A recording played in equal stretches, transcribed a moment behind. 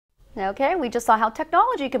Okay, we just saw how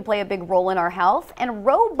technology can play a big role in our health, and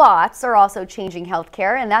robots are also changing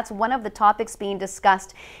healthcare, and that's one of the topics being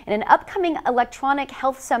discussed in an upcoming electronic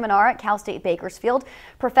health seminar at Cal State Bakersfield.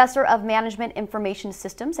 Professor of Management Information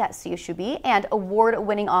Systems at CSUB and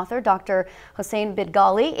award-winning author Dr. Hossein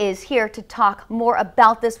Bidgoli is here to talk more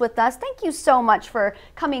about this with us. Thank you so much for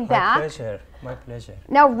coming back. My pleasure. My pleasure.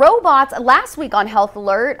 Now, robots, last week on Health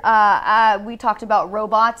Alert, we talked about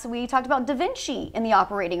robots. We talked about Da Vinci in the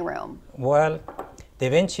operating room. Well, Da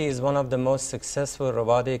Vinci is one of the most successful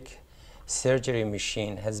robotic surgery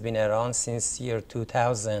machine, has been around since year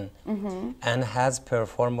 2000 and has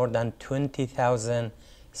performed more than 20,000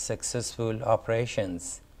 successful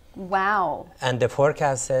operations. Wow. And the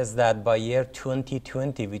forecast says that by year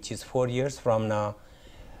 2020, which is 4 years from now,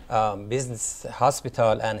 business,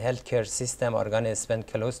 hospital, and healthcare system are going to spend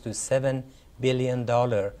close to $7 billion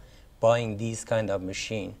buying these kind of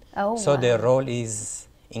machine. Oh, so wow. their role is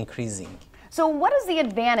increasing. So what is the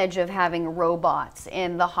advantage of having robots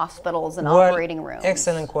in the hospitals and operating rooms?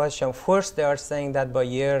 Excellent question. First, they are saying that by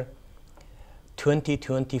year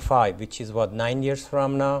 2025, which is what, 9 years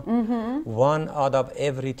from now, 1 out of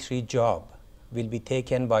every 3 jobs will be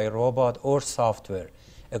taken by robot or software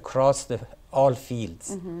across all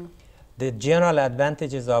fields. The general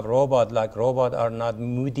advantages of robot, like robot are not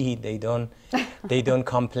moody, they don't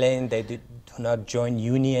complain, they do not join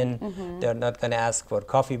union, they're not going to ask for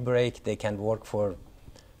coffee break, they can work for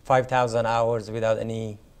 5,000 hours without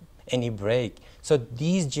any break. So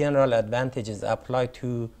these general advantages apply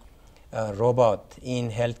to robot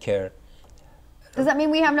in healthcare. Does that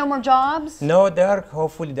mean we have no more jobs? No,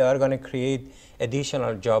 hopefully they are going to create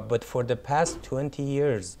additional job, but for the past 20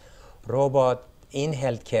 years, robot in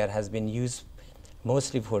healthcare has been used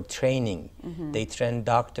mostly for training. They train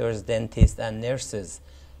doctors, dentists, and nurses.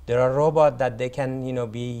 There are robots that they can,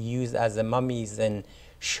 be used as a mummies and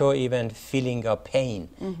show even feeling of pain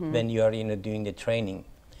when you are, doing the training.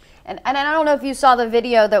 And I don't know if you saw the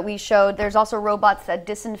video that we showed. There's also robots that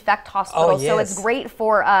disinfect hospitals, so it's great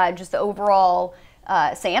for just the overall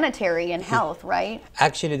sanitary and health, right?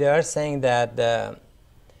 Actually, they are saying that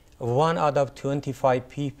 1 out of 25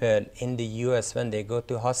 people in the U.S., when they go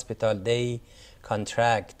to hospital, they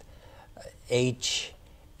contract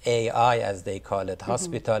HAI, as they call it,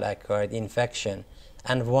 hospital-acquired infection,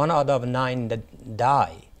 and 1 out of 9 that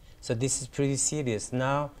die. So this is pretty serious.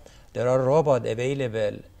 Now, there are robots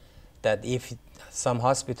available that if some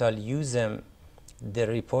hospital use them, the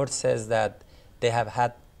report says that they have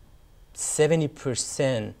had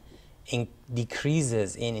 70% in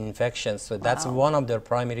decreases in infections. So that's one of their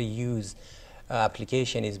primary use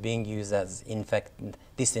application is being used as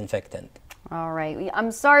disinfectant. All right.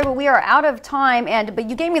 I'm sorry, but we are out of time. But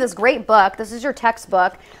you gave me this great book. This is your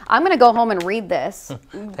textbook. I'm going to go home and read this.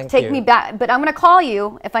 Take me back. But I'm going to call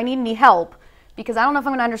you if I need any help, because I don't know if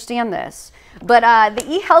I'm going to understand this. But the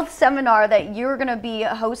eHealth seminar that you're going to be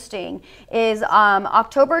hosting is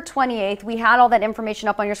October 28th. We had all that information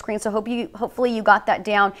up on your screen, so hopefully you got that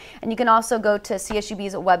down. And you can also go to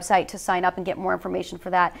CSUB's website to sign up and get more information for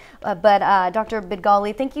that. But Dr.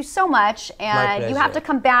 Bidgoli, thank you so much. And you have to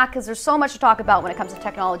come back because there's so much to talk about when it comes to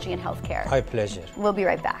technology and healthcare. My pleasure. We'll be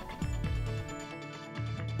right back.